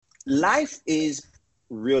life is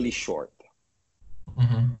really short.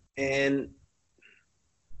 Mm-hmm. And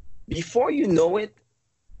before you know it,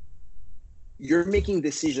 you're making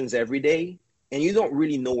decisions every day and you don't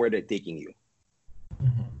really know where they're taking you.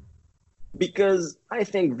 Mm-hmm. Because I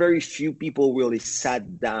think very few people really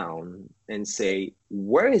sat down and say,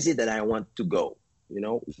 where is it that I want to go?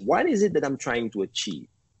 What is it that I'm trying to achieve?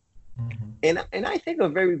 Mm-hmm. And I think a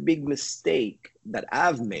very big mistake that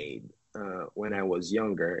I've made when I was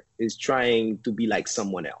younger is trying to be like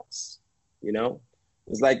someone else. You know,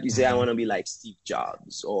 it's like you say, I Mm-hmm. want to be like Steve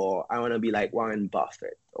Jobs, or I want to be like Warren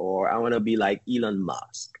Buffett, or I want to be like Elon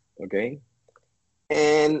Musk. Okay,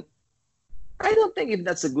 and I don't think if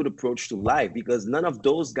that's a good approach to life because none of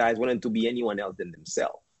those guys wanted to be anyone else than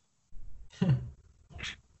themselves. You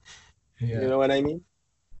Yeah. know what I mean?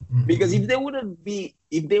 Because Mm-hmm.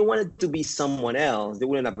 if they wanted to be someone else, they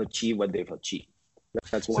wouldn't have achieved what they've achieved.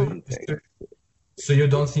 That's So, one thing. so, so you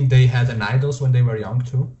don't think they had an idols when they were young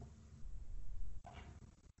too?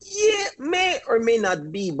 Yeah, may or may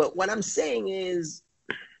not be, but what I'm saying is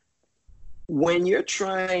when you're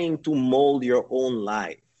trying to mold your own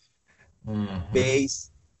life Mm-hmm.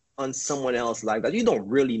 based on someone else's life that you don't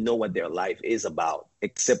really know what their life is about,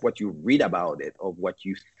 except what you read about it or what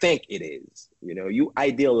you think it is. You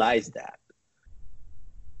idealize that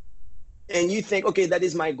and you think, okay, that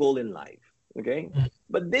is my goal in life. Okay.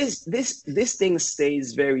 But this thing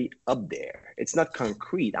stays very up there. It's not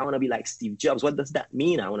concrete. I want to be like Steve Jobs. What does that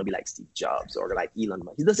mean? I want to be like Steve Jobs or like Elon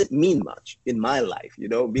Musk. It doesn't mean much in my life,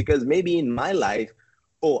 because maybe in my life,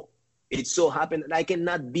 oh, it so happened that I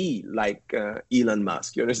cannot be like Elon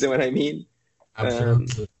Musk. You understand what I mean? Um,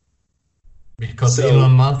 Absolutely. Because so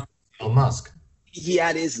Elon Musk. he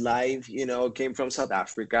had his life, came from South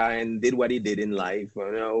Africa and did what he did in life.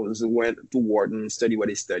 Went to Wharton, studied what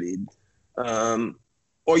he studied. Um,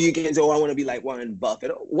 or you can say, oh, I want to be like Warren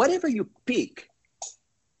Buffett. Whatever you pick,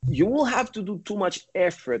 you will have to do too much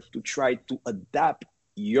effort to try to adapt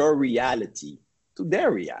your reality to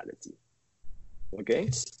their reality. Okay?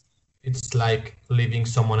 It's it's like living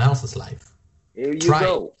someone else's life. Here you Trying.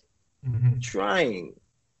 go. Mm-hmm. Trying.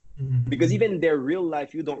 Because Mm-hmm. even their real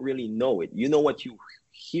life, you don't really know it. You know what you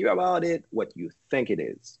hear about it, what you think it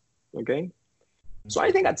is. Okay? So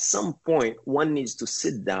I think at some point one needs to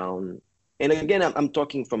sit down. And again, I'm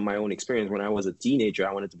talking from my own experience. When I was a teenager,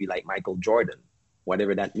 I wanted to be like Michael Jordan,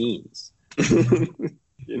 whatever that means. Mm-hmm.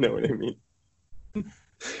 You know what I mean?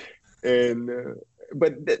 And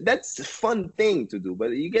but that's a fun thing to do.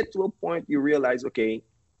 But you get to a point you realize, okay,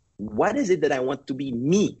 what is it that I want to be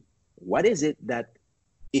me? What is it that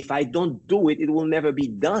if I don't do it, it will never be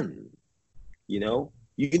done? You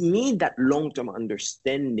need that long-term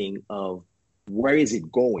understanding of where is it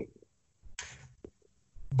going.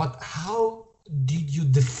 But how did you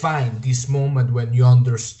define this moment when you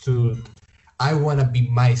understood I want to be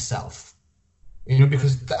myself?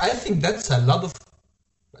 Because I think that's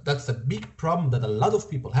a big problem that a lot of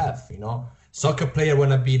people have. Soccer player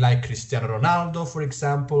want to be like Cristiano Ronaldo, for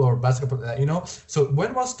example, or basketball. So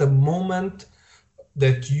when was the moment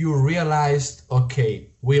that you realized, okay,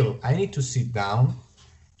 Will, I need to sit down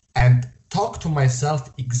and talk to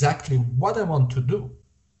myself exactly what I want to do?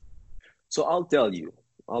 So I'll tell you,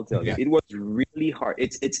 Yeah. it was really hard.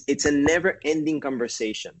 It's a never-ending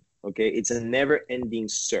conversation. Okay, it's a never-ending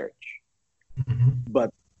search. Mhm.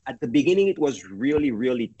 But at the beginning, it was really,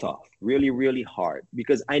 really tough, really, really hard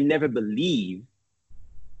because I never believed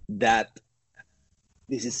that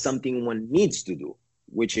this is something one needs to do,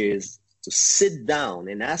 which is to sit down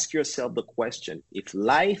and ask yourself the question: if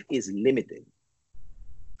life is limited,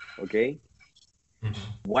 okay, Mhm.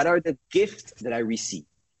 what are the gifts that I receive?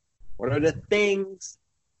 What are the things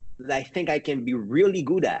that I think I can be really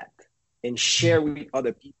good at and share with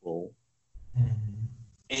other people Mhm.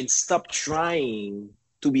 and stop trying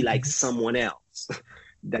to be like someone else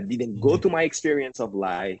that didn't go Mhm. to my experience of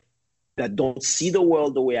life, that don't see the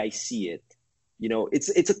world the way I see it.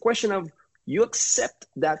 It's a question of you accept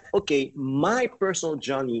that, okay, my personal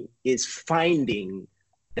journey is finding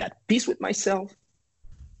that peace with myself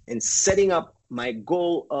and setting up my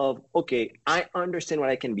goal of, okay, I understand what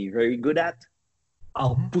I can be very good at.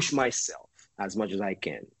 I'll Mhm. push myself as much as I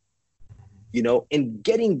can, and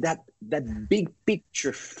getting that big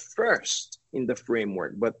picture first in the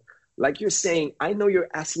framework. But like you're saying, I know you're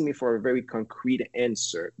asking me for a very concrete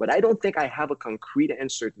answer, but I don't think I have a concrete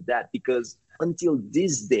answer to that because until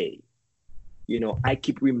this day, I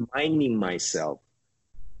keep reminding myself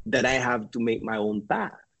that I have to make my own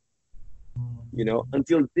path.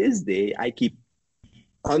 Until this day, I keep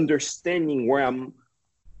understanding where I'm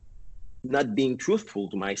not being truthful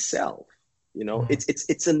to myself. Mhm.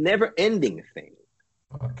 It's a never ending thing.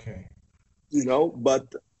 Okay.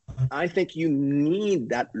 But I think you need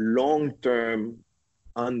that long-term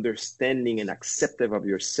understanding and acceptance of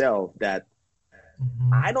yourself that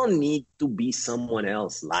I Mhm. don't need to be someone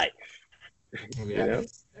else's life, you Yeah. know?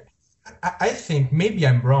 I think maybe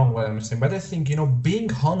I'm wrong what I'm saying, but I think, being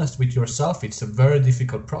honest with yourself, it's a very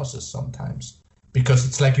difficult process sometimes because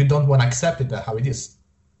it's like you don't want to accept it how it is,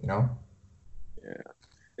 you know? Yeah.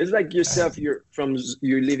 It's like yourself, And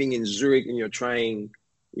you're living in Zurich and you're trying,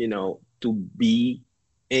 to be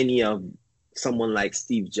any of someone like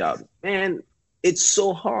Steve Jobs. Man, it's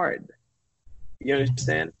so hard. You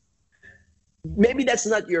understand? Maybe that's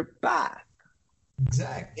not your path.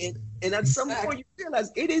 exactly, And at some point exactly, you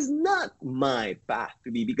realize it is not my path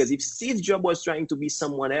to be, because if Steve Jobs was trying to be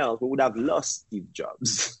someone else, we would have lost Steve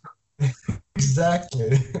Jobs.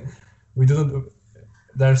 exactly. We didn't.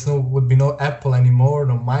 Would be no Apple anymore,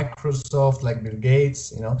 no Microsoft like Bill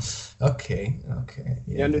Gates, Okay, okay,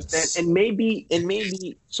 You yeah, understand? that's. And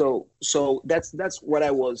maybe so that's what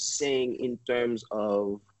I was saying in terms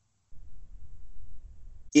of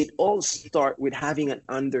it all start with having an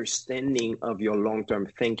understanding of your long-term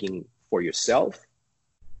thinking for yourself,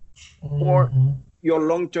 or Mhm. your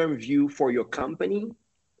long-term view for your company,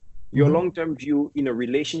 your Mhm. long-term view in a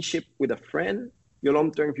relationship with a friend, your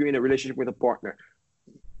long-term view in a relationship with a partner.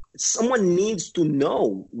 Someone needs to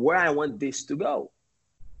know where I want this to go.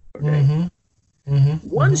 Okay. Mhm. Mhm. Mhm.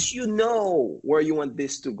 Once you know where you want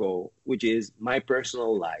this to go, which is my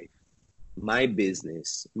personal life, my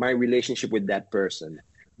business, my relationship with that person,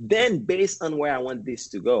 then based on where I want this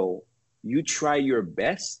to go, you try your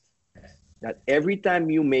best that every time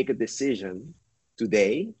you make a decision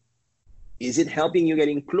today, is it helping you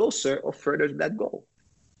getting closer or further to that goal?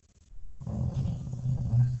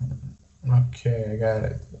 Okay, I got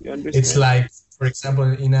it. You It's understand? like, for example,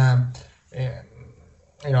 in a,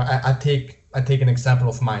 I take an example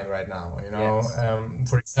of mine right now. Yes.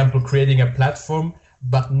 For example, creating a platform,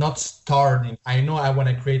 but not starting. I know I want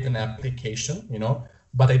to create an application,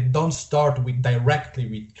 but I don't start with directly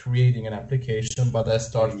with creating an application, but I There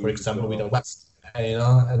start, for you example, with a go.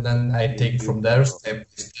 website, and then I There take it you from there go. step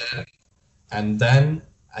by step, and then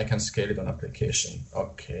I can scale it on application.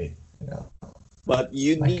 Okay, But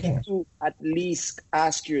you I need can. to at least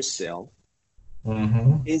ask yourself,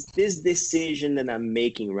 Mm-hmm. is this decision that I'm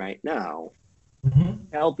making right now Mm-hmm.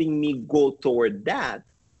 helping me go toward that?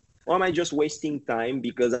 Or am I just wasting time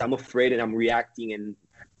because I'm afraid and I'm reacting and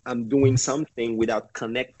I'm doing something without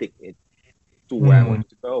connecting it to where I Mm. want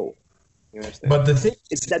to go? You understand? But the thing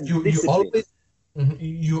It's is, that you discipline. always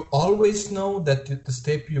you always know that the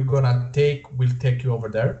step you're gonna take will take you over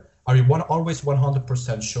there. Are you always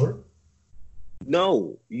 100% sure?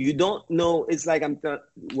 No, you don't know. It's like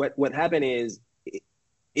what happened is,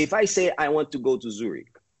 if I say I want to go to Zurich,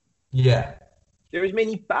 Yeah, there is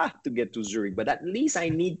many paths to get to Zurich, but at least I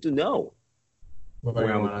need to know where where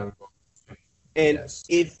you I'm wanna going. go. And Yes.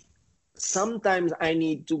 if sometimes I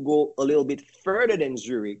need to go a little bit further than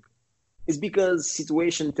Zurich, it's because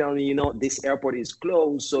situation tell me, this airport is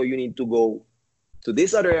closed, so you need to go to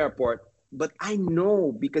this other airport. But I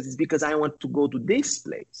know because I want to go to this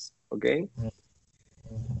place. Okay.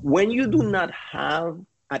 When you do not have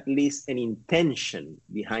at least an intention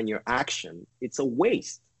behind your action, it's a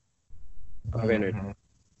waste of energy. Mhm.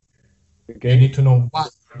 You Okay. need to know why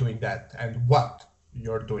you're doing that and what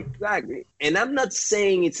you're doing. Exactly. And I'm not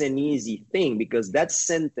saying it's an easy thing, because that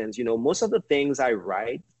sentence, most of the things I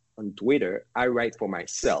write on Twitter, I write for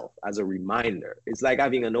myself as a reminder. It's like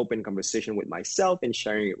having an open conversation with myself and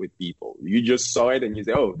sharing it with people. You just saw it and you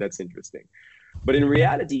say, oh, that's interesting. But in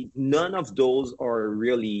reality, none of those are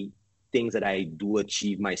really things that I do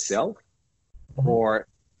achieve myself, Mhm. or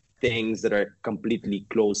things that are completely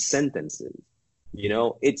closed sentences.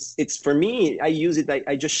 It's for me, I use it,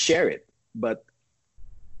 I just share it. But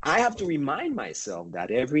I have to remind myself that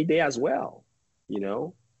every day as well. You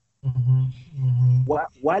know, Mhm. Mhm.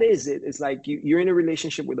 what is it? It's like you're in a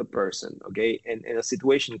relationship with a person, okay, and a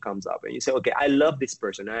situation comes up, and you say, okay, I love this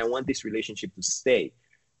person, and I want this relationship to stay.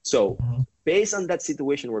 So, Mhm. based on that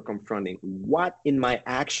situation we're confronting, what in my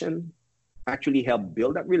action actually helped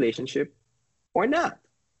build that relationship or not?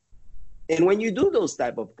 And when you do those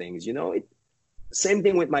type of things, same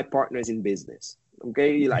thing with my partners in business.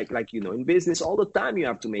 Okay, like in business, all the time you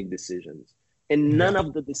have to make decisions, and none Yeah,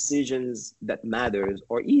 of the decisions that matters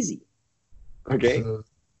are easy. Okay, absolutely.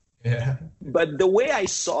 Yeah. but the way I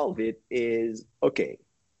solve it is, okay,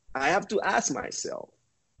 I have to ask myself,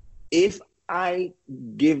 if I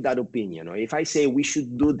give that opinion, or if I say we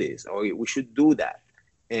should do this or we should do that,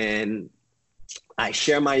 and I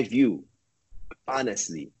share my view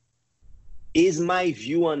honestly, is my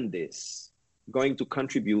view on this going to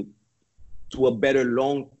contribute to a better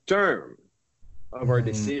long term of our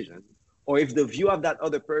decision, or if the view of that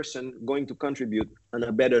other person going to contribute on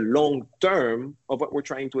a better long term of what we're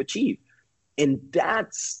trying to achieve. And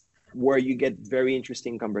that's where you get very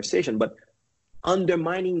interesting conversation. But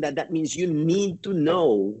undermining that, that means you need to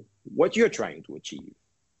know what you're trying to achieve.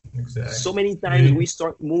 Exactly. So many times we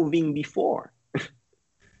start moving before.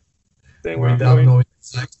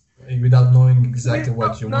 without knowing exactly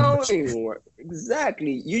what you want.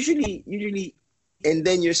 Exactly. Usually, and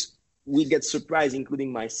then we get surprised,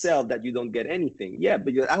 including myself, that you don't get anything. Yeah,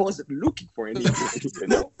 because I wasn't looking for anything. You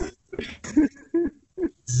know?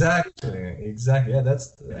 Exactly. Yeah,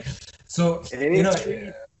 that's so.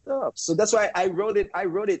 So that's why I wrote it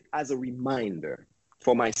as a reminder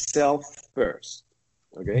for myself first.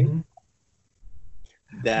 Okay,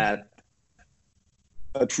 that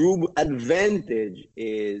a true advantage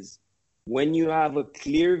is when you have a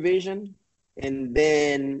clear vision and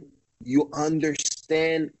then you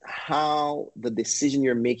understand how the decision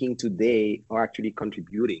you're making today are actually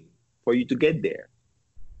contributing for you to get there.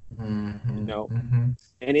 You know,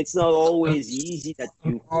 and it's not always easy that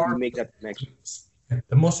you make that connection.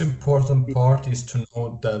 The most important part is to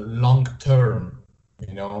know the long term,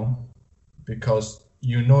 you know, because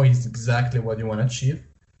you know it's exactly what you want to achieve.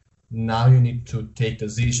 Now you need to take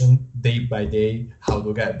decision day by day how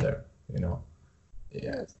to get there, you know.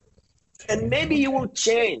 Yes. And maybe you will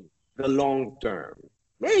change the long term.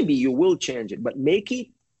 Maybe you will change it, but make it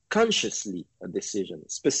consciously a decision.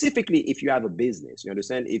 Specifically, if you have a business, you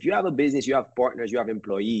understand? If you have a business, you have partners, you have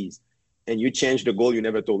employees, and you change the goal you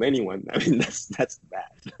never told anyone. I mean, that's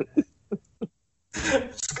bad.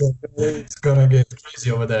 It's gonna get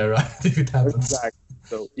crazy over there, right? If it happens. Exactly.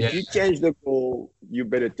 So if you change the goal, you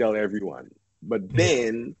better tell everyone. But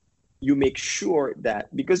then you make sure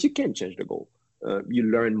that, because you can change the goal,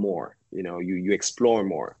 you learn more, you know, you explore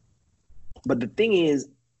more. But the thing is,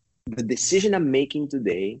 the decision I'm making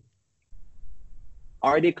today,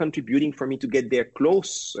 are they contributing for me to get there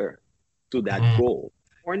closer to that goal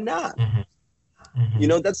or not? You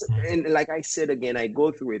know, and like I said again, I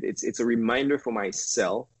go through it. It's a reminder for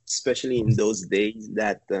myself, especially in those days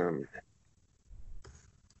that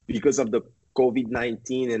because of the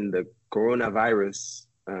COVID-19 and the coronavirus,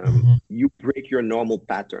 you break your normal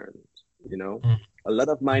patterns, you know? A lot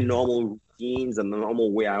of my normal routines and the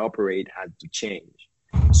normal way I operate had to change.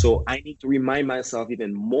 So I need to remind myself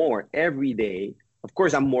even more every day. Of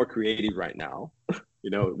course, I'm more creative right now, you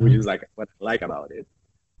know, which is like what I like about it.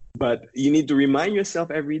 But you need to remind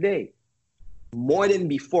yourself every day, more than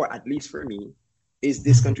before, at least for me, is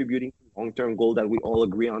this contributing to the long-term goal that we all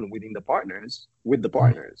agree on with the partners, you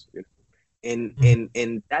know?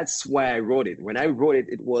 And that's why I wrote it. When I wrote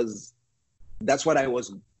it, that's what I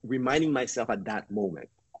was reminding myself at that moment.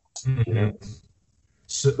 You know?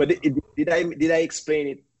 But did I explain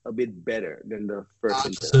it a bit better than the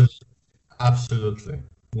first? Absolutely.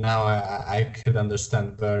 Now I could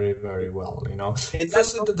understand very, very well, you know. And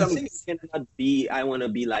that's the thing. Cannot be, I want to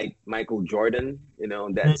be like Michael Jordan, you know.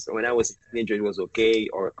 That's when I was a teenager, it was okay,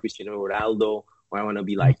 or Cristiano Ronaldo, or I want to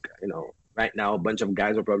be like, you know, right now a bunch of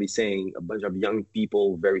guys are probably saying, a bunch of young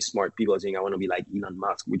people, very smart people are saying, I want to be like Elon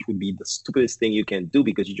Musk, which would be the stupidest thing you can do,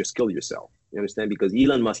 because you just kill yourself. You understand? Because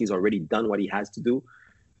Elon Musk has already done what he has to do,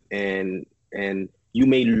 and you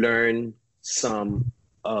may learn some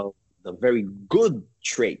of the very good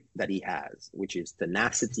trait that he has, which is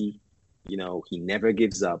tenacity. You know, he never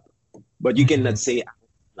gives up. But you cannot say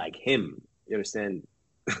like him. You understand?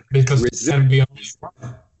 Because resilience.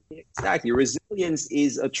 Exactly. Resilience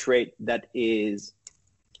is a trait that is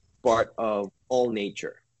part of all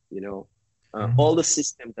nature. You know, all the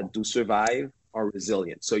systems that do survive are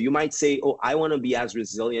resilient. So you might say, "Oh, I want to be as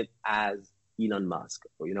resilient as Elon Musk,"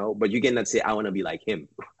 you know, but you cannot say, "I want to be like him."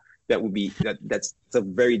 That would be that's a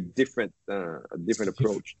very different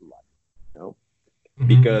approach to life, you know,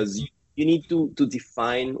 because you need to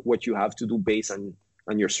define what you have to do based on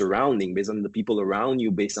your surrounding, based on the people around you,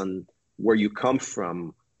 based on where you come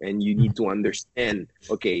from, and you need to understand,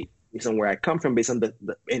 okay, based on where I come from, based on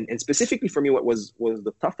and specifically for me, what was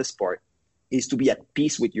the toughest part is to be at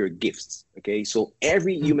peace with your gifts. Okay, so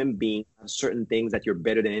every human being has certain things that you're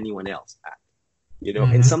better than anyone else at, you know,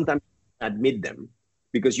 and sometimes you admit them,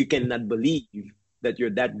 because you cannot believe that you're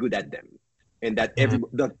that good at them, and that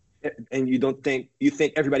and you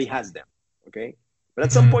think everybody has them. Okay, but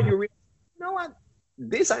at some point you realize, you know what,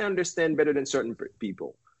 this I understand better than certain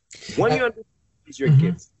people. When you understand your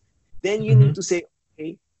gifts, then you need to say,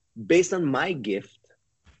 okay, based on my gift,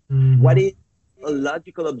 what is a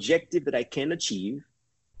logical objective that I can achieve,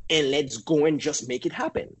 and let's go and just make it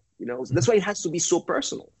happen. You know, so that's why it has to be so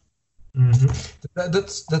personal.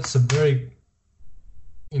 That's a very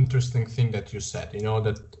interesting thing that you said.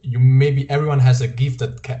 That you maybe everyone has a gift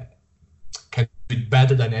that can do it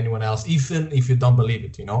better than anyone else, even if you don't believe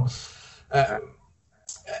it. Uh,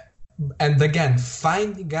 and again,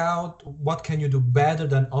 finding out what can you do better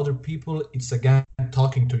than other people, it's again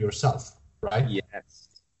talking to yourself, right? Yes.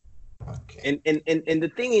 Okay. And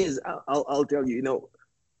the thing is, I'll tell you,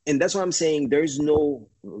 and that's why I'm saying there's no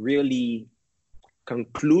really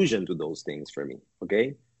conclusion to those things for me.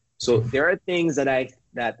 Okay. So there are things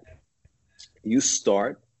that you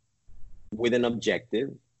start with an objective,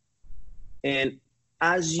 and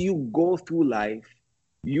as you go through life,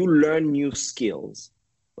 you learn new skills.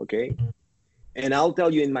 Okay. And I'll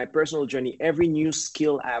tell you, in my personal journey, every new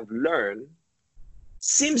skill I've learned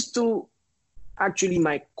seems to actually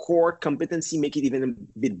my core competency make it even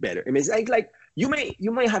a bit better. I mean, it's like you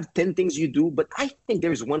may have 10 things you do, but I think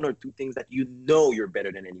there's one or two things that you're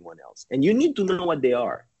better than anyone else, and you need to know what they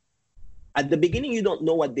are. At the beginning, you don't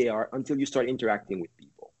know what they are until you start interacting with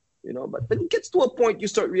people, but it gets to a point you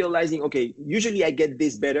start realizing, okay, usually I get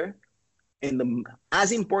this better, and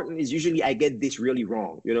as important is usually I get this really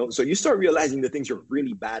wrong, so you start realizing the things you're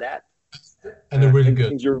really bad at and they're really and the good.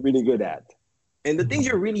 things you're really good at. And the things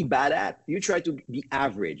you're really bad at, you try to be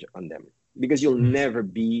average on them because you'll never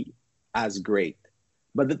be as great.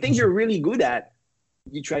 But the things you're really good at,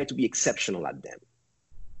 you try to be exceptional at them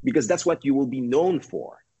because that's what you will be known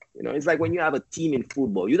for. It's like when you have a team in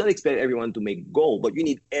football, you don't expect everyone to make goal, but you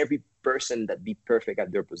need every person that be perfect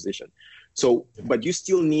at their position. So, but you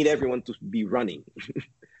still need everyone to be running.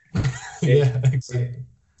 Yeah, exactly.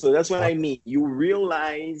 So that's what I mean. You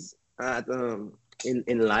realize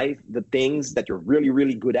in life the things that you're really,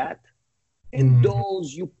 really good at, and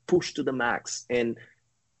those you push to the max. And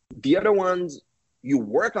the other ones, you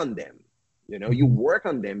work on them. You work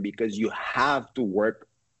on them because you have to work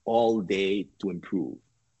all day to improve.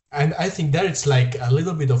 And I think that it's like a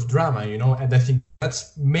little bit of drama, and I think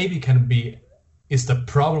that's maybe is the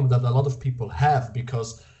problem that a lot of people have,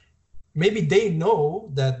 because maybe they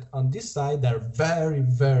know that on this side they're very,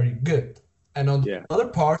 very good, and on the other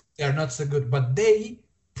part they're not so good, but they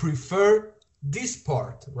prefer this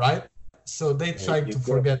part, right? So they try to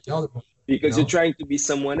forget the other one. Because you're trying to be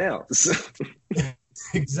someone else.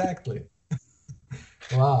 Exactly.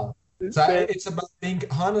 Wow. So it's about being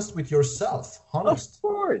honest with yourself. Honest. Of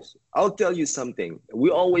course. I'll tell you something. We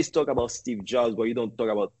always talk about Steve Jobs, but you don't talk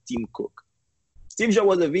about Tim Cook. Steve Jobs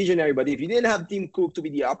was a visionary, but if you didn't have Tim Cook to be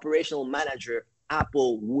the operational manager,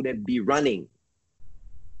 Apple wouldn't be running.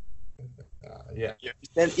 Yeah.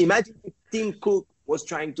 Then imagine if Tim Cook was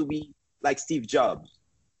trying to be like Steve Jobs.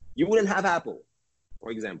 You wouldn't have Apple, for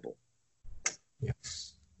example.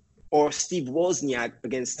 Yes. Or Steve Wozniak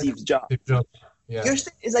against Steve Jobs. Steve Jobs. Yeah.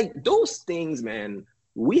 It's like those things, man,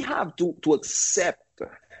 we have to accept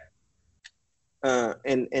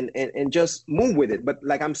and just move with it. But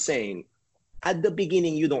like I'm saying, at the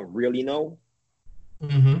beginning, you don't really know.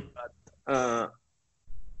 But,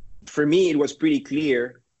 for me, it was pretty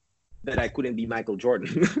clear that I couldn't be Michael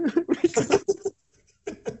Jordan.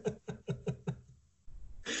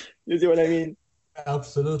 You see what I mean?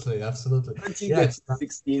 Absolutely. Once you get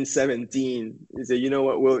 16, 17, you say, you know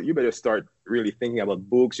what, well, you better start really thinking about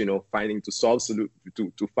books, finding to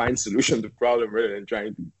find solution to problem rather than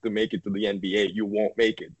trying to make it to the NBA. You won't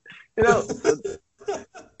make it.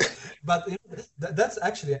 But that's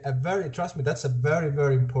actually trust me, that's a very,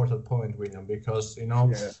 very important point, William, because,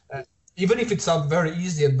 even if it sounds very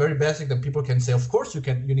easy and very basic, then people can say, of course you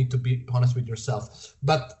need to be honest with yourself.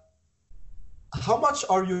 But how much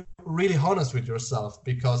are you really honest with yourself?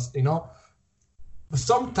 Because,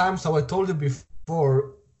 sometimes, how I told you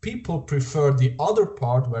before, people prefer the other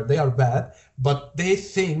part where they are bad, but they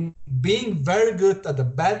think being very good at the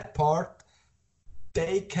bad part,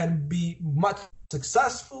 they can be much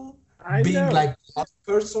successful being like that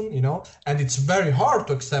person, and it's very hard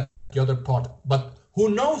to accept the other part. But who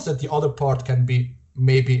knows that the other part can be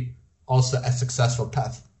maybe also a successful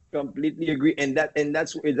path. Completely agree, and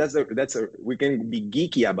that's a we can be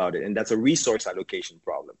geeky about it, and that's a resource allocation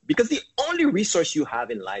problem, because the only resource you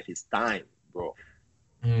have in life is time, bro.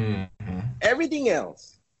 Everything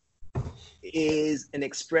else is an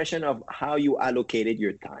expression of how you allocated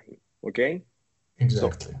your time. Okay,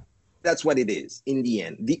 exactly. So that's what it is in the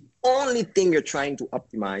end. The only thing you're trying to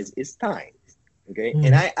optimize is time. Okay,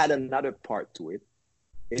 and I add another part to it.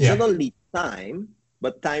 It's not only time,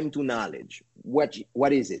 but time to knowledge. What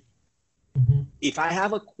is it? If I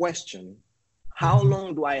have a question, how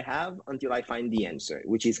long do I have until I find the answer?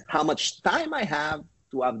 Which is how much time I have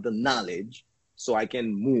to have the knowledge so I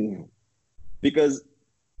can move. Because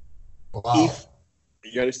if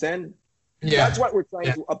you understand, That's Yeah. what we're trying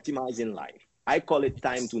Yeah. to optimize in life. I call it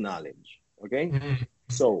time to knowledge. Okay. Mm-hmm.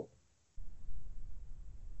 So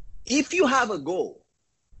if you have a goal,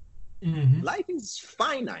 Mm-hmm. life is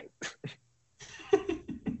finite.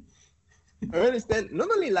 I understand. Not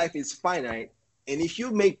only life is finite, and if you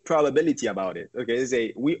make probability about it, okay,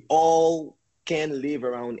 say we all can live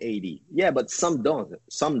around 80. Yeah, but some don't.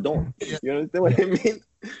 Some don't. Yeah. You understand what Yeah. I mean?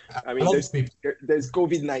 I A mean, lot of people. there's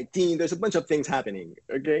COVID-19. There's a bunch of things happening.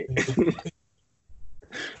 Okay,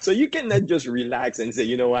 so you cannot just relax and say,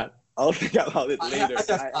 you know what? I'll think about it later.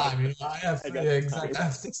 I have time, I have I got exactly. time. I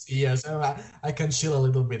have 60 years, so I can chill a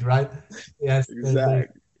little bit, right? Yes,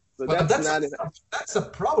 Exactly. So but that's not an that's a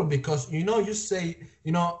problem because you say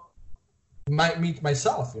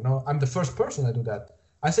myself, I'm the first person I do that.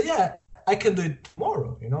 I say, yeah, I can do it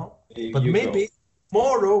tomorrow, There but you go. maybe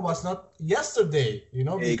tomorrow was not yesterday,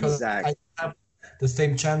 because I Exactly. have the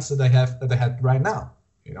same chance that I had right now,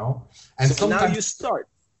 and So now sometimes. you start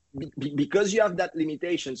because you have that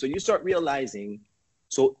limitation. So you start realizing,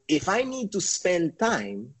 so if I need to spend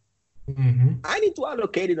time, Mhm. I need to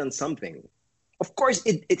allocate it on something. Of course,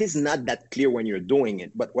 it is not that clear when you're doing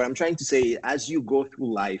it. But what I'm trying to say, as you go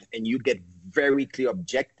through life and you get very clear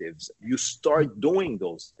objectives, you start doing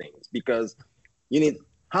those things because you need,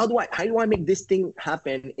 how do I make this thing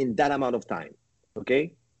happen in that amount of time? Okay.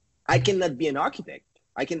 I cannot be an architect.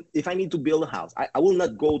 If I need to build a house, I will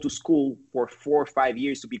not go to school for 4 or 5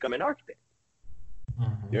 years to become an architect. You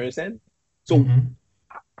Mhm. understand? So Mhm.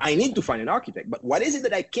 I need to find an architect, but what is it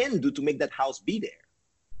that I can do to make that house be there?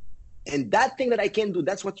 And that thing that I can do,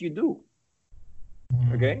 that's what you do.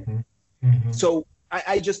 Okay. Mhm. Mhm. So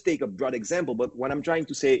I just take a broad example, but what I'm trying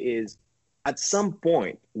to say is at some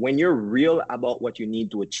point, when you're real about what you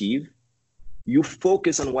need to achieve, you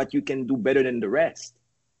focus on what you can do better than the rest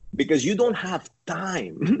because you don't have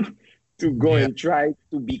time to go Yeah. and try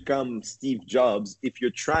to become Steve Jobs if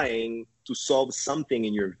you're trying to solve something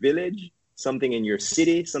in your village, something in your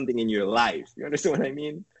city, something in your life. You understand what I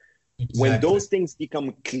mean? When Exactly. those things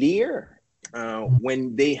become clear,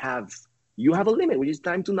 when you have a limit, which is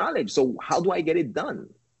time to knowledge. So how do I get it done?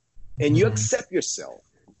 And you Mhm. accept yourself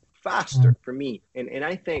faster Mhm. for me. And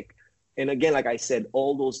I think, and again, like I said,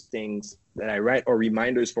 all those things that I write are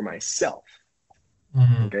reminders for myself.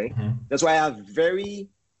 Okay. Mhm. That's why I have very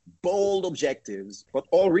bold objectives, but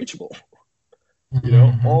all reachable,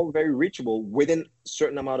 Mhm. all very reachable within a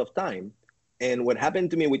certain amount of time. And what happened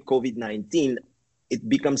to me with COVID-19, it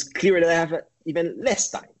becomes clear that I have even less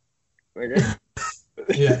time. Okay.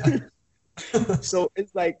 Yeah. So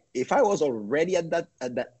it's like if I was already at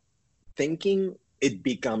that thinking, it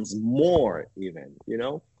becomes more even.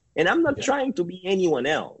 And I'm not Yeah. trying to be anyone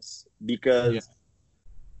else Yeah. because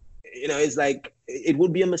it's like it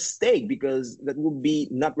would be a mistake because that would be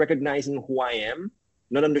not recognizing who I am,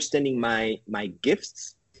 not understanding my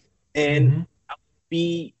gifts, and Mhm.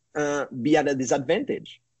 be at a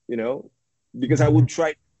disadvantage, because I would Mhm.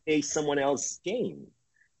 try to play someone else's game.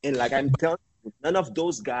 And like I'm telling you, none of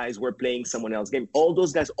those guys were playing someone else's game. All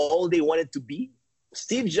those guys, all they wanted to be,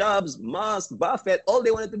 Steve Jobs, Musk, Buffett, all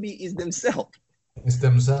they wanted to be is themselves. It's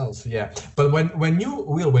themselves, yeah. But when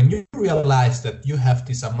you realize that you have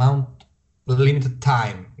this amount limited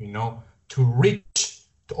time, to reach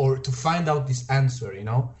or to find out this answer,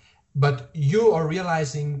 but you are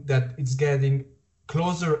realizing that it's getting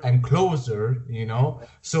closer and closer,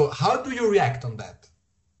 So how do you react on that?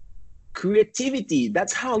 Creativity,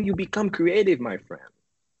 that's how you become creative, my friend.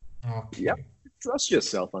 You have Okay. to trust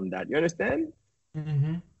yourself on that. You understand?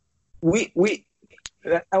 Mm-hmm. We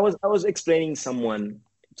I was explaining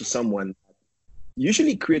to someone.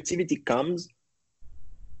 Usually creativity comes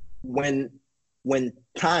when when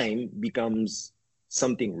time becomes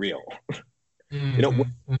something real. When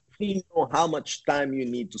Mm-hmm. you know how much time you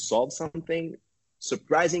need to solve something,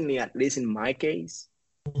 surprisingly, at least in my case,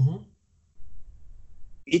 Mm-hmm.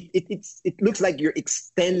 it looks like you're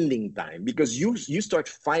extending time because you start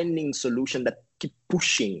finding solution that keep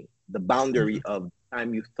pushing the boundary of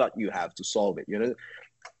time you thought you have to solve it. And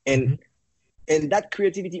Mm-hmm. and that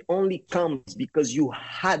creativity only comes because you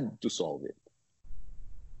had to solve it.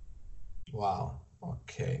 Wow.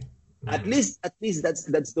 Okay. At Mm. least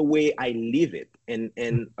that's the way I live it. And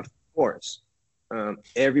of course,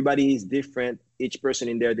 everybody is different, each person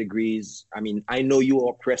in their degrees. I mean, I know you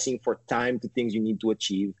are pressing for time to things you need to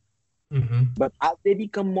achieve, Mm-hmm. but as they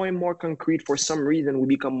become more and more concrete, for some reason we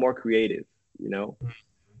become more creative.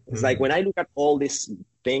 It's like Mm-hmm. when I look at all these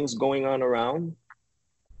things going on around,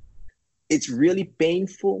 it's really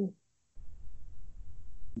painful,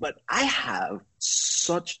 but I have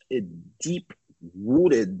such a deep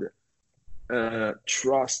rooted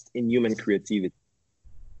trust in human creativity.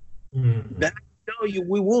 Mhm. Then I tell you,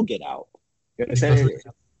 we will get out. You Because we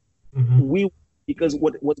understand? mhm, We because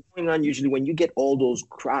what's going on usually when you get all those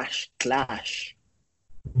clash,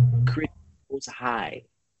 mhm, creativity goes high.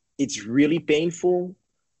 It's really painful,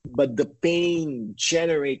 but the pain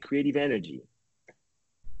generate creative energy.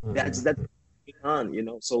 That's mhm, going on, you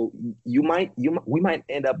know. So we might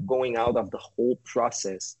end up going out of the whole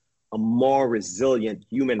process a more resilient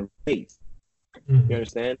human race. You mhm,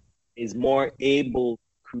 understand? Is more able to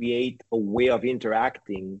create a way of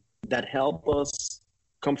interacting that help us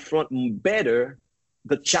confront better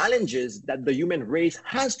the challenges that the human race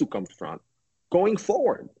has to confront going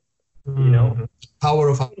forward. You know? mhm. Power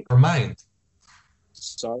of our mind.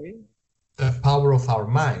 Sorry. The power of our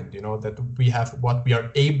mind, that we have what we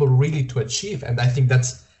are able really to achieve. And I think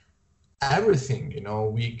that's everything,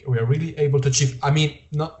 we are really able to achieve. I mean,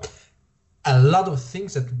 not a lot of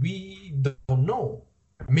things that we don't know.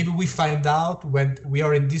 Maybe we find out when we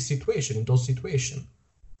are in this situation, in those situations.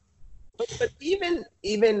 But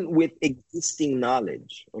even with existing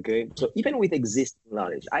knowledge, okay? So even with existing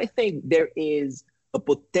knowledge, I think there is a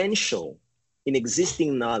potential in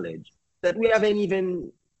existing knowledge that we haven't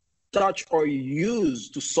even touched or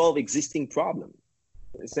used to solve existing problems.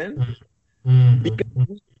 Understand? Because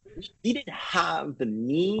Mm-hmm. we didn't have the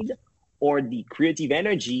need or the creative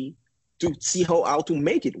energy to see how to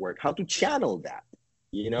make it work, how to channel that,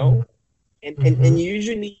 you know? And Mm-hmm.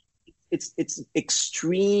 usually it's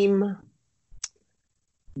extreme.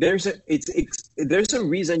 There's a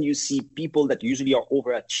reason you see people that usually are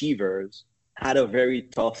overachievers had a very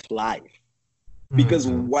tough life, because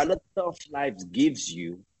Mm-hmm. what a tough life gives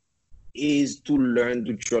you is to learn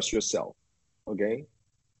to trust yourself. Okay,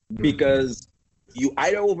 Mm-hmm. because you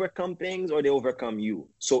either overcome things or they overcome you.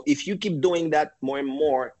 So if you keep doing that more and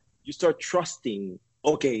more, you start trusting,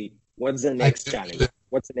 okay, what's the I next can challenge? do that.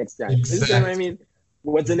 What's the next challenge? You understand what I Exactly. mean?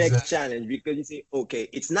 What's the next Exactly. challenge? Because you say, okay,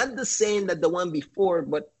 it's not the same that the one before,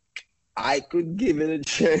 but I could give it a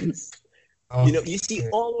chance. You know, you see Okay.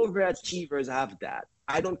 all overachievers have that.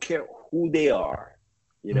 I don't care who they are,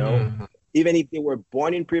 you know, Mm-hmm. even if they were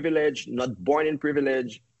born in privilege, not born in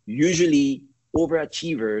privilege, usually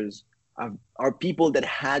overachievers are people that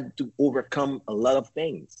had to overcome a lot of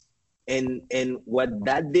things. And what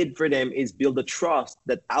that did for them is build a trust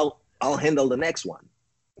that I'll handle the next one.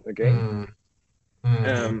 Okay. Mm-hmm. Mm-hmm.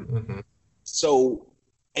 Um, Mm-hmm. so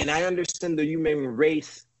and I understand the human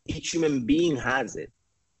race, each human being has it.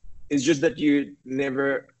 It's just that you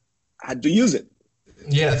never had to use it.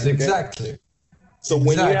 Yes, Okay. exactly. So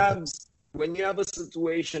Exactly. when you have a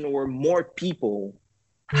situation where more people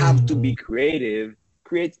have to Mm-hmm. be creative,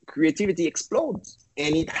 creativity explodes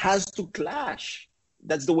and it has to clash.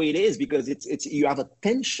 That's the way it is, because it's you have a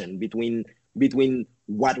tension between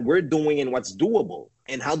what we're doing and what's doable.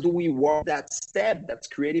 And how do we walk that step? That's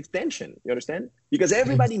creative tension. You understand? Because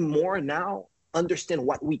everybody more now understand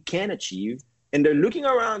what we can achieve, and they're looking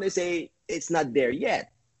around. They say it's not there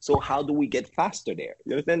yet. So how do we get faster there?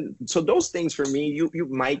 You understand? So those things for me, you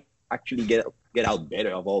might actually get out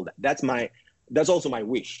better of all that. That's also my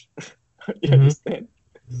wish. You Mm-hmm. understand?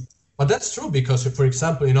 But that's true because, for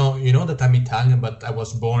example, that I'm Italian, but I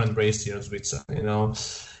was born and raised here in Switzerland,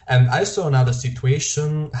 and I saw another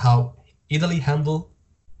situation how Italy handled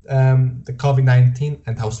the COVID-19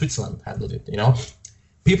 and how Switzerland handled it.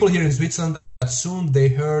 People here in Switzerland, as soon they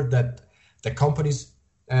heard that the companies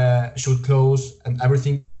should close and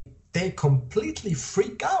everything, they completely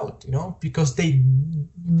freak out, because they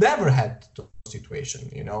never had those situation,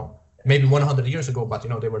 maybe 100 years ago, but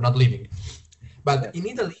they were not living. But in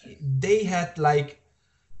Yes. Italy, they had like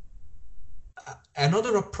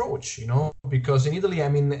another approach, because in Italy, I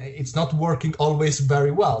mean, it's not working always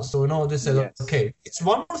very well. So, they said, Yes. okay, it's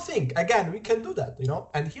one more thing. Again, we can do that,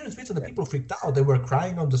 And here in Switzerland, the Yes. people freaked out. They were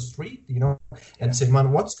crying on the street, and Yeah. saying,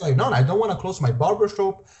 man, what's going on? I don't want to close my barber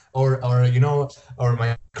shop or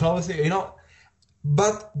my clothes,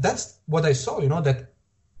 But that's what I saw, that,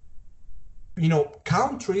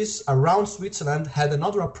 countries around Switzerland had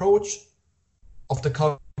another approach of the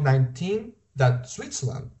COVID-19 that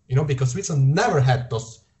Switzerland, because Switzerland never had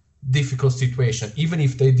those difficult situations, even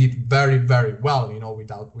if they did very, very well,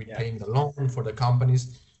 without Yeah. paying the loan for the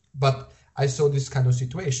companies. But I saw this kind of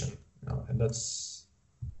situation, and that's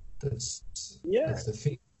Yeah. that's the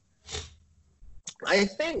thing.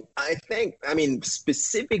 I mean,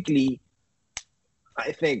 specifically,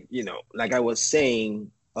 I think, like I was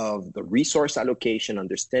saying, of the resource allocation,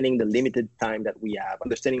 understanding the limited time that we have,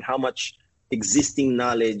 understanding how much existing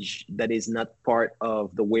knowledge that is not part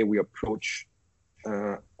of the way we approach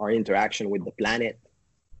our interaction with the planet.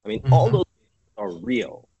 I mean, all Mm-hmm. those things are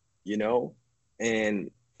real, you know,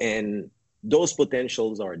 and and those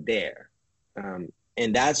potentials are there.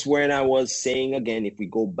 And that's when I was saying again, if we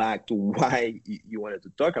go back to why you wanted to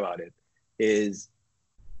talk about it, is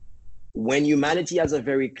when humanity has a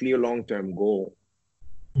very clear long-term goal,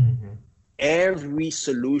 every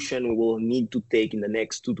solution we will need to take in the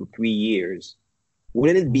next 2 to 3 years,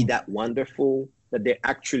 wouldn't it be that wonderful that they're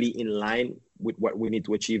actually in line with what we need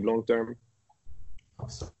to achieve long-term?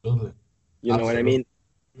 Absolutely. You know what I mean?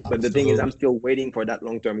 But the thing is, I'm still waiting for that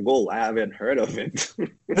long-term goal. I haven't heard of it.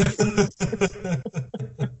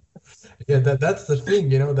 Yeah, that's the thing,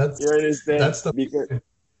 you You understand? that's the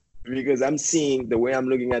Because I'm seeing the way I'm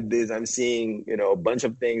looking at this, I'm seeing, a bunch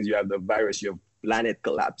of things. You have the virus, you have planet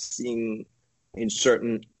collapsing in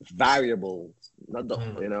certain variables, not the,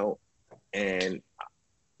 and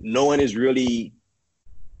no one is really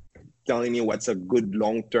telling me what's a good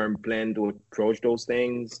long-term plan to approach those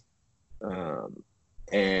things.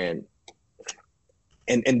 And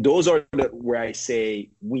those are where I say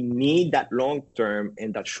we need that long term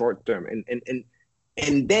and that short term.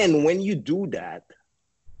 And then when you do that,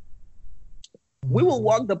 we will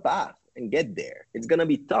walk the path and get there. It's gonna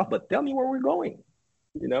be tough, but tell me where we're going,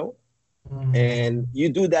 And you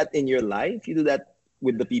do that in your life, you do that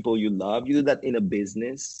with the people you love, you do that in a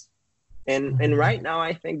business. And right now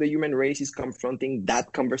I think the human race is confronting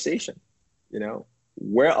that conversation,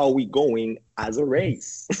 Where are we going as a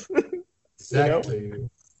race? Exactly. Where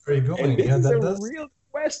are you going? And this is a real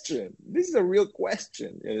question. This is a real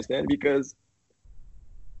question, you understand? Because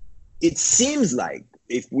it seems like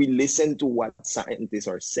if we listen to what scientists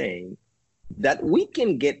are saying, that we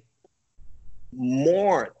can get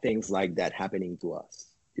more things like that happening to us,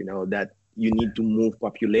 that you need to move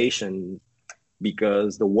population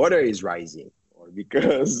because the water is rising or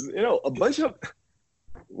because, a bunch of...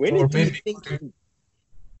 We need to think...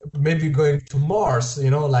 Maybe going to Mars,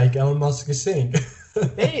 like Elon Musk is saying.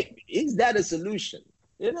 Hey, is that a solution?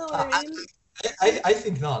 You know what I mean? I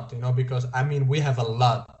think not, because we have a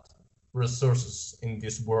lot of resources in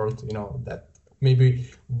this world, that maybe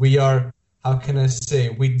we are, how can I say,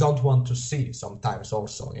 we don't want to see sometimes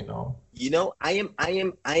also, I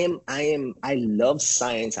love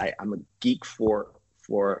science. I'm a geek for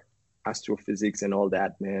astrophysics and all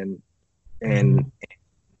that, man. And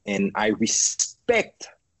I respect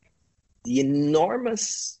the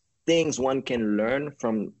enormous things one can learn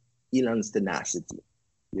from Elon's tenacity.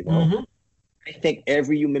 I think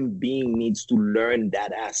every human being needs to learn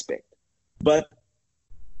that aspect. But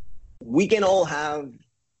we can all have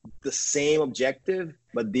the same objective,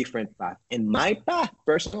 but different path. And my path,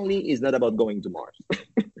 personally, is not about going to Mars.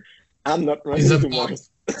 I'm not running to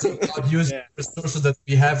Mars. It's about using resources that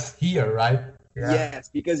we have here, right? Yeah. Yes,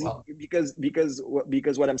 because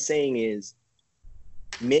what I'm saying is,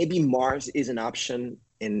 maybe Mars is an option,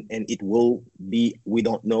 and it will be. We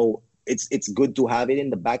don't know. It's good to have it in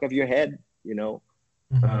the back of your head,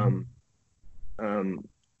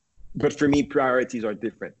 But for me, priorities are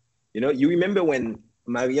different. You remember when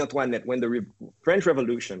Marie Antoinette, when the French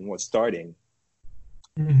Revolution was starting.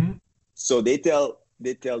 So they tell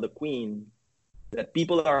the Queen that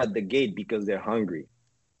people are at the gate because they're hungry,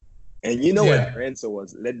 and what her answer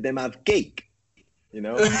was? Let them have cake,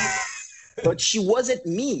 But she wasn't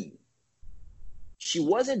mean. She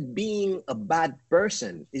wasn't being a bad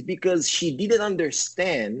person. It's because she didn't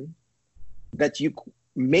understand that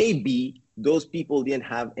maybe those people didn't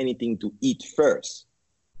have anything to eat first,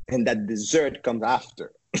 and that dessert comes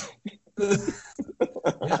after.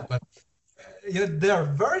 Yeah, but there are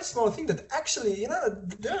very small things that actually,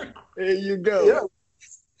 they're. There you go.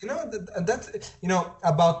 That's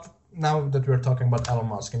about now that we're talking about Elon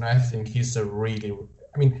Musk, I think he's a really.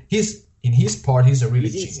 He's in his part. He's a really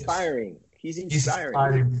genius. Inspiring. He's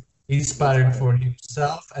inspiring. He's inspiring for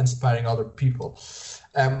himself and inspiring other people.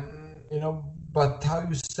 But how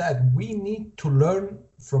you said, we need to learn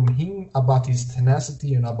from him about his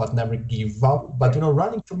tenacity and about never give up. But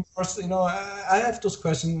running to Mars, I have those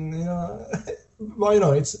questions.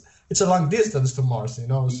 Well, it's a long distance to Mars.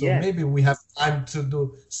 So maybe we have time to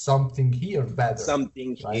do something here better.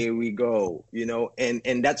 Right? Here we go.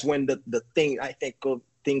 And that's when the thing, I think, of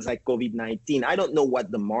things like COVID-19. I don't know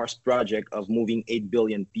what the Mars project of moving 8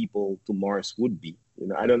 billion people to Mars would be.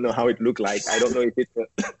 I don't know how it looked like. I don't know if it's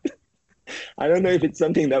I don't know if it's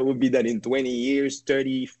something that would be done in 20 years,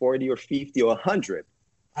 30, 40, or 50, or 100.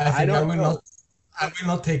 I will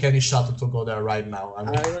not take any shuttle to go there right now. I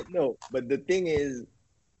don't know. But the thing is,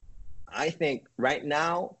 I think right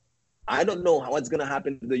now, I don't know what's going to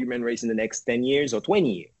happen to the human race in the next 10 years or 20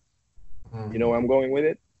 years. You know where I'm going with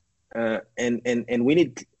it? And we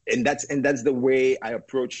need, and that's the way I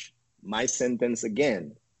approach my sentence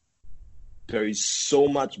again. There is so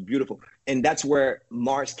much beautiful. And that's where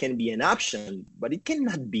Mars can be an option, but it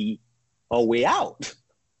cannot be a way out.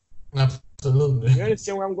 Absolutely. You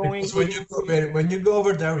understand where I'm going? Because when you go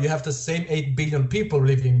over there, you have the same 8 billion people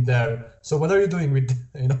living there. So what are you doing with,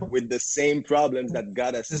 With the same problems that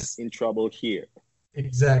got us in trouble here.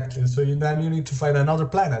 Exactly. So then you need to find another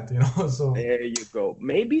planet, So there you go.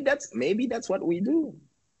 Maybe that's what we do.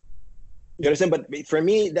 You understand? But for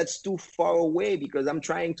me, that's too far away because I'm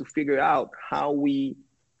trying to figure out how we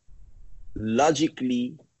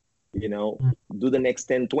logically, do the next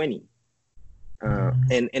 10, 20.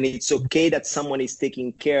 And it's okay that someone is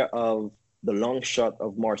taking care of the long shot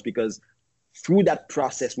of Mars, because through that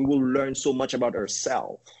process, we will learn so much about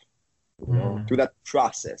ourselves. Through that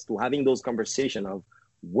process, to having those conversations of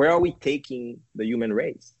where are we taking the human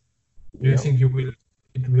race? Do you think it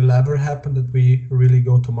will ever happen that we really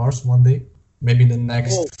go to Mars one day? Maybe in the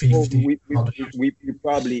next 50. We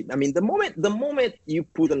probably. I mean, the moment you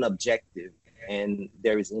put an objective and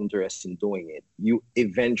there is interest in doing it, you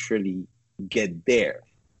eventually get there.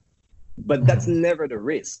 But that's never the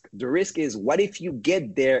risk. The risk is, what if you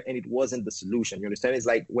get there and it wasn't the solution? You understand? It's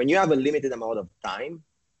like when you have a limited amount of time,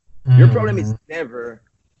 your problem is never,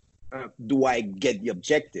 do I get the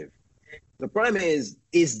objective? The problem is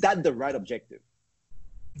that the right objective?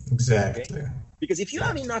 Exactly. Okay? Because if you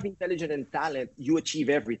have enough intelligence and talent, you achieve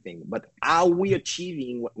everything. But are we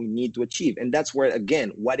achieving what we need to achieve? And that's where,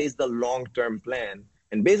 again, what is the long-term plan?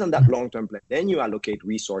 And based on that long-term plan, then you allocate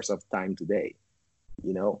resource of time today,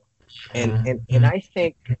 And I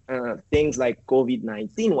think things like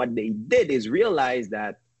COVID-19, what they did is realize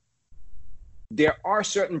that there are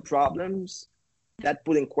certain problems that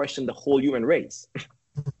put in question the whole human race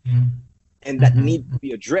and that need to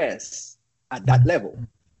be addressed at that level,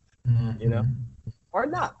 or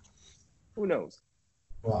not. Who knows?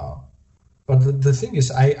 Wow. But the thing is,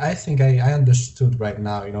 I think I understood right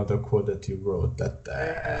now, the quote that you wrote, that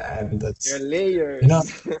and that's there are layers.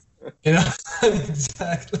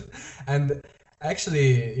 Exactly. And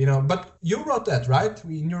actually, but you wrote that, right?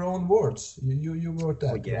 In your own words. You wrote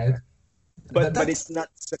that, right? But it's not,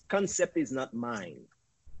 the concept is not mine.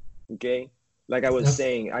 Okay? Like I was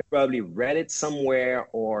saying, I probably read it somewhere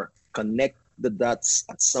or connect the dots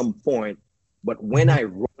at some point. But when I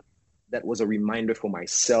wrote it, that was a reminder for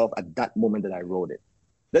myself at that moment that I wrote it.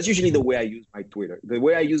 That's usually the way I use my Twitter. The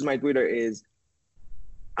way I use my Twitter is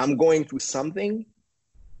I'm going through something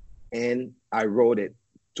and I wrote it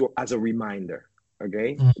as a reminder.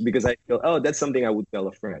 Okay? Because I feel, that's something I would tell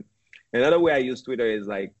a friend. Another way I use Twitter is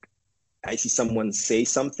like, I see someone say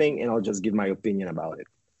something and I'll just give my opinion about it.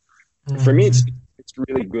 For me, it's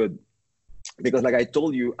really good because, like I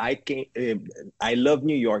told you, I love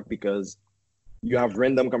New York because you have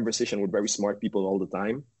random conversation with very smart people all the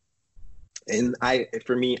time. And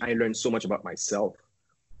for me, I learned so much about myself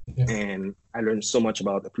and I learned so much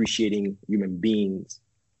about appreciating human beings.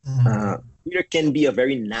 Twitter can be a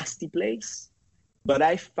very nasty place, but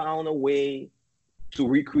I found a way to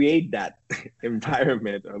recreate that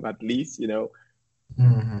environment, of at least,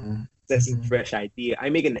 assessing fresh idea. I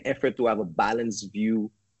make an effort to have a balanced view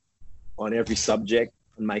on every subject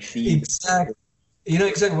on my feed. Exactly.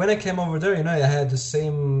 Exactly. When I came over there, I had the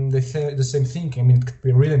same thinking. I mean, it could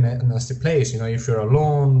be really a nasty place. If you're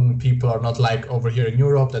alone, people are not like over here in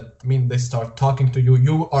Europe. They start talking to you.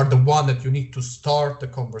 You are the one that you need to start the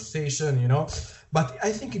conversation. But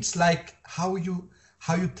I think it's like how you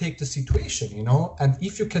take the situation. And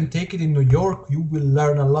if you can take it in New York, you will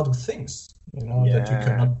learn a lot of things. That you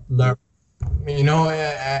cannot learn.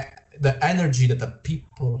 The energy that the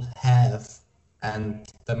people have and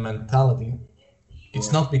the mentality.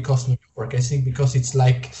 It's not because New York. I think because it's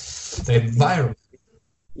like the environment.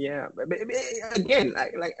 Yeah, but again,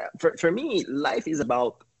 for me, life is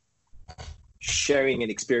about sharing and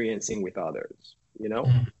experiencing with others.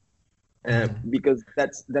 Because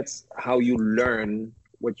that's how you learn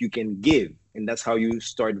what you can give, and that's how you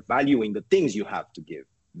start valuing the things you have to give.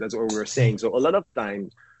 That's what we're saying. So a lot of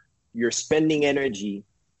times, you're spending energy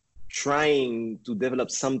trying to develop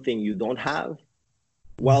something you don't have,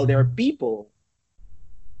 while there are people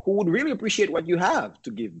who would really appreciate what you have to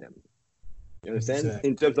give them. You understand? Exactly.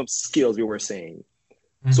 In terms of skills, we were saying.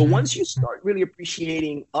 So once you start really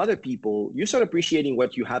appreciating other people, you start appreciating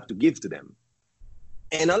what you have to give to them.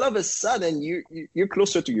 And all of a sudden, you're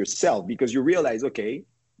closer to yourself because you realize, okay,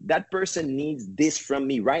 that person needs this from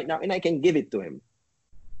me right now, and I can give it to him.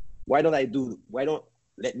 Why don't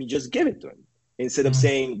let me just give it to him? Instead of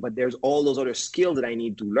saying, but there's all those other skills that I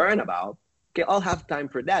need to learn about. Okay, I'll have time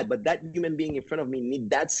for that. But that human being in front of me need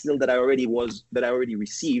that skill that I already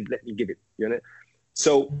received. Let me give it.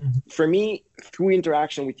 So for me, through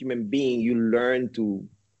interaction with human being, you learn to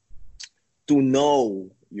to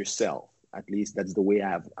know yourself. At least that's the way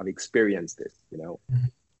I've experienced it, you know.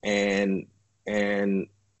 And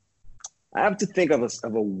I have to think of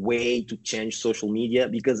a way to change social media,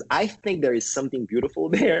 because I think there is something beautiful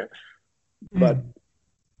there, but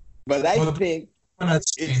I think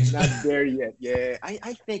it's not there yet. Yeah,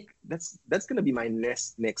 I think that's gonna be my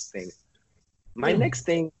next thing. My next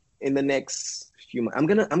thing in the next few months,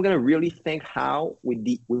 I'm gonna really think how with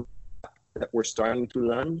that we're starting to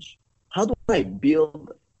launch, how do I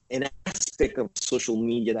build an aspect of social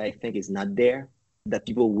media that I think is not there, that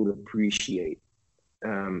people would appreciate.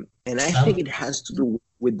 And I think it has to do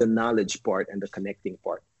with the knowledge part and the connecting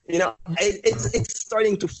part. You know, it's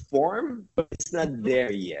starting to form, but it's not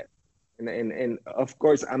there yet. And of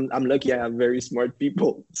course, I'm lucky I have very smart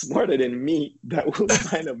people, smarter than me, that will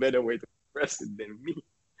find a better way to express it than me.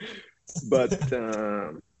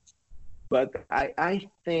 But I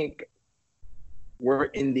think we're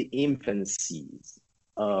in the infancies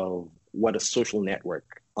of what a social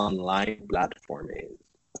network online platform is.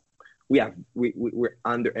 We're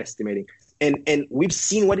underestimating, and we've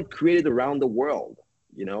seen what it created around the world.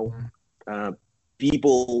 You know,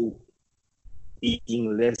 people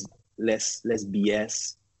eating less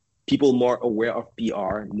BS, people more aware of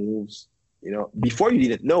PR moves. You know, before you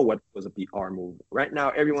didn't know what was a PR move. Right now,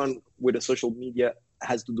 everyone with a social media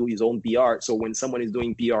has to do his own PR. So when someone is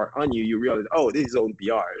doing PR on you, you realize, oh, this is own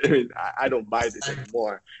PR. I don't buy this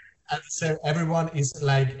anymore. And so everyone is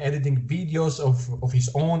like editing videos of his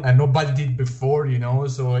own, and nobody did before, you know.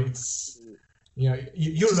 So it's, you know,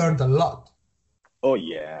 you learned a lot. Oh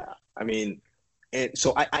yeah, I mean, and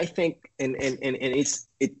so I think, and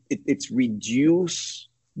it's reduced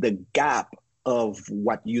the gap of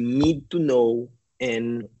what you need to know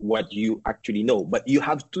and what you actually know. But you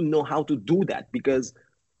have to know how to do that, because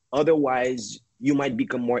otherwise you might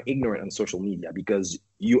become more ignorant on social media, because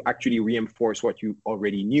you actually reinforce what you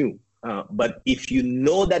already knew. But if you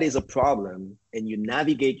know that is a problem and you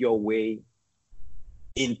navigate your way,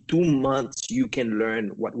 in 2 months, you can learn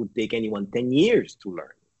what would take anyone 10 years to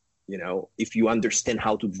learn, you know, if you understand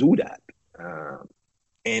how to do that.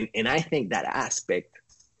 And I think that aspect,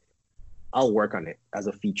 I'll work on it as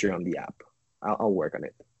a feature on the app. I'll work on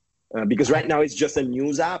it. Because right now it's just a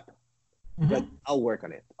news app, but I'll work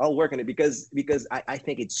on it. I'll work on it because I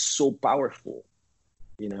think it's so powerful.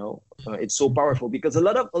 You know, it's so powerful because a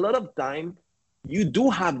lot of time you do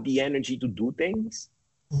have the energy to do things,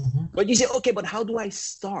 but you say, okay, but how do I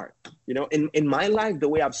start? You know, in my life, the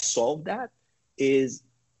way I've solved that is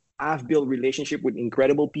I've built relationship with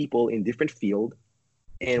incredible people in different fields.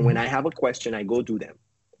 And when I have a question, I go to them.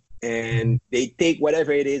 And they take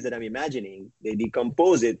whatever it is that I'm imagining, they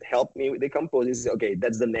decompose it, help me with decompose it, say, okay,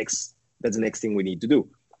 that's the next thing we need to do.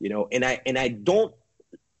 You know, and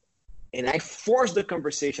I force the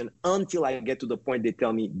conversation until I get to the point they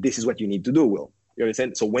tell me, this is what you need to do, Will. You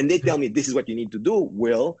understand? So when they tell me this is what you need to do,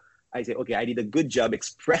 Will, I say, okay, I did a good job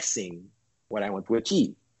expressing what I want to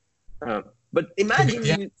achieve. But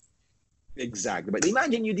imagine exactly. But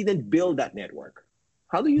imagine you didn't build that network.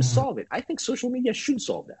 How do you solve it? I think social media should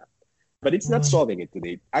solve that. But it's not solving it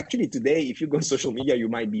today. Actually, today, if you go on social media, you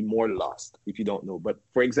might be more lost if you don't know. But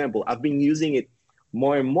for example, I've been using it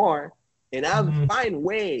more and more, and I've find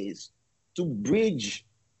ways to bridge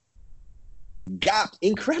gap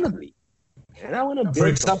incredibly. And I want to build. For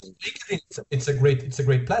example, LinkedIn, it's a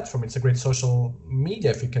great platform. It's a great social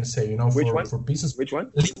media, if you can say, you know, for business. Which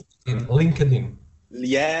one? LinkedIn.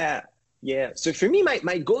 Yeah. So for me,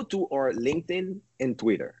 my go-to are LinkedIn and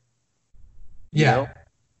Twitter. Yeah. You know?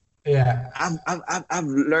 Yeah. I've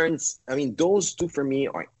learned. I mean, those two for me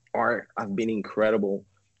have been incredible,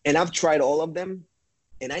 and I've tried all of them.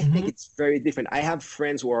 And I think it's very different. I have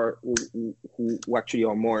friends who actually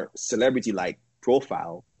are more celebrity-like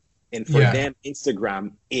profile, and for them,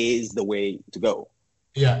 Instagram is the way to go.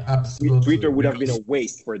 Yeah, absolutely. Twitter would have been a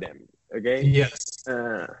waste for them. Okay. Yes.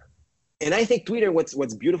 And I think Twitter,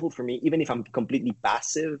 what's beautiful for me, even if I'm completely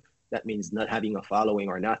passive, that means not having a following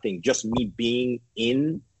or nothing, just me being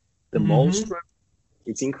in the monstrum,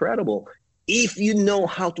 it's incredible. If you know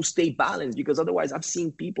how to stay balanced, because otherwise I've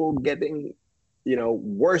seen people getting, you know,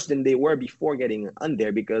 worse than they were before getting on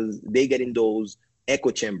there because they get in those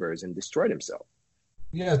echo chambers and destroy themselves.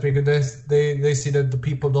 Yes, because they see that the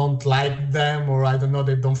people don't like them, or I don't know,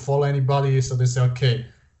 they don't follow anybody, so they say, okay,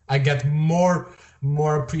 I get more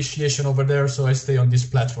appreciation over there, so I stay on this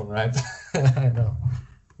platform, right? I know.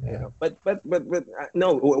 Yeah. But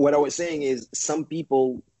no, what I was saying is some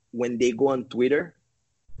people, when they go on Twitter,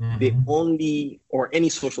 they only, or any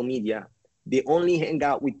social media, they only hang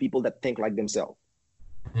out with people that think like themselves.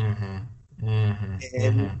 And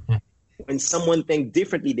When someone thinks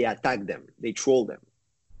differently, they attack them, they troll them.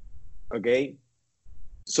 Okay?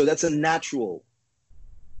 So that's a natural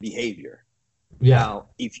behavior. Yeah. Now,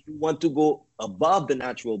 if you want to go above the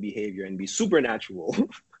natural behavior and be supernatural,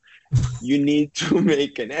 you need to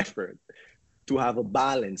make an effort to have a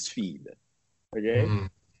balanced feed. Okay?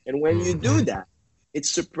 And when you do that,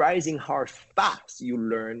 it's surprising how fast you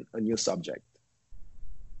learn a new subject.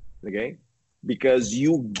 Okay? Because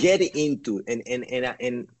you get into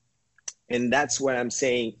and that's what I'm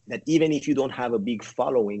saying, that even if you don't have a big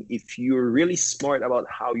following, if you're really smart about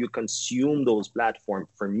how you consume those platforms,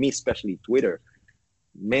 for me, especially Twitter,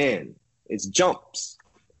 man, it's jumps.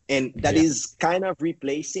 And that is kind of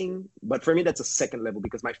replacing, but for me, that's a second level,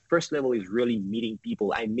 because my first level is really meeting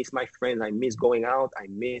people. I miss my friends. I miss going out. I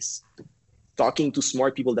miss talking to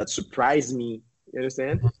smart people that surprise me. You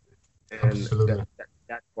understand? And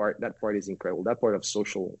that part is incredible. That part of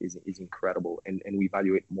social is incredible, and we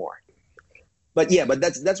value it more. But yeah, but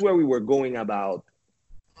that's where we were going about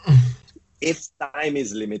if time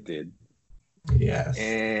is limited. Yes.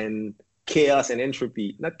 And chaos and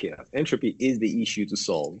entropy, not chaos, entropy is the issue to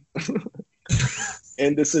solve.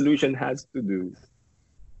 And the solution has to do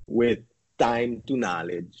with time to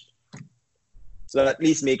knowledge. So at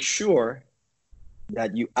least make sure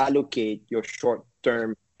that you allocate your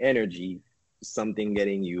short-term energy to something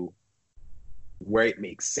getting you where it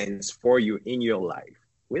makes sense for you in your life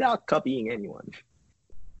without copying anyone.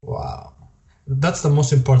 Wow. That's the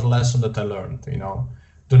most important lesson that I learned,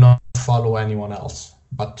 Do not follow anyone else,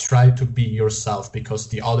 but try to be yourself, because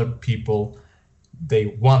the other people,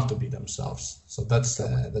 they want to be themselves. So that's you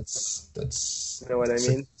know what I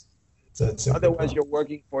mean? That's otherwise you're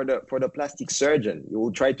working for the plastic surgeon. You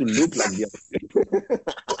will try to look like the other.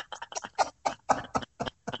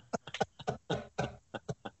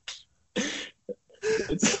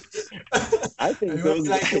 I think those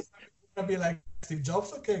guys gonna be like Steve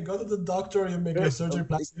Jobs. Okay, go to the doctor. You make your surgery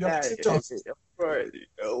plastic. Of course,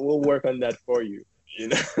 we'll work on that for you.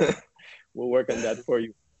 We'll work on that for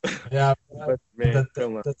you. Yeah, but man,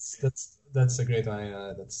 that's a great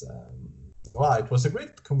one. Wow, it was a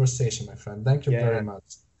great conversation, my friend. Thank you very much.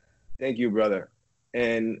 Thank you, brother.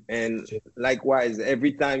 And likewise,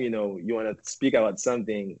 every time you want to speak about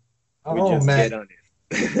something, we just get on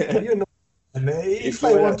it. And if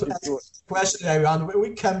I want to ask a question, we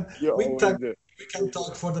can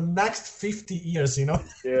talk for the next 50 years,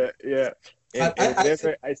 Yeah.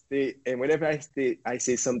 And whenever I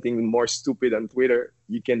say something more stupid on Twitter,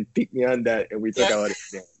 you can pick me on that and we talk about it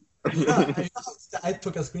again. I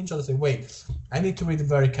took a screenshot and said, wait, I need to read it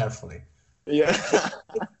very carefully. Yeah.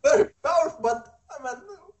 Very powerful, but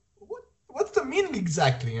what's the meaning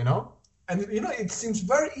exactly, And, it seems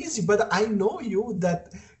very easy, but I know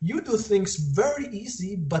that you do things very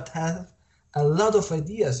easy, but have a lot of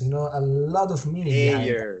ideas, a lot of meaning.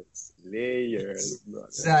 Layers. Brother.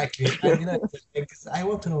 Exactly. And, I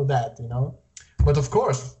want to know that, But of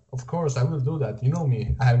course, I will do that. You know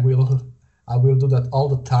me. I will do that all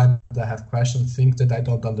the time. I have questions, things that I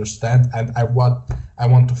don't understand, and I want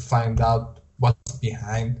to find out what's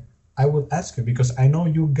behind. I will ask you, because I know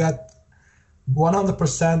you got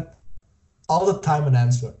 100% all the time an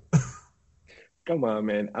answer. Come on,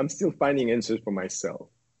 man. I'm still finding answers for myself.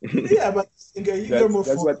 Yeah, but you're more.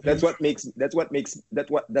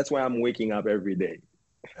 That's why I'm waking up every day.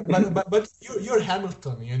 But you're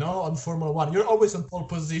Hamilton, on Formula One. You're always in pole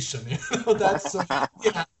position. That's so.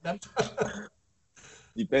 Yeah.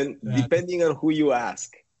 Depending on who you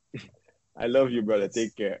ask. I love you, brother.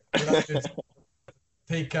 Take care.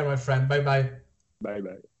 Take care, my friend. Bye bye. Bye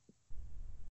bye.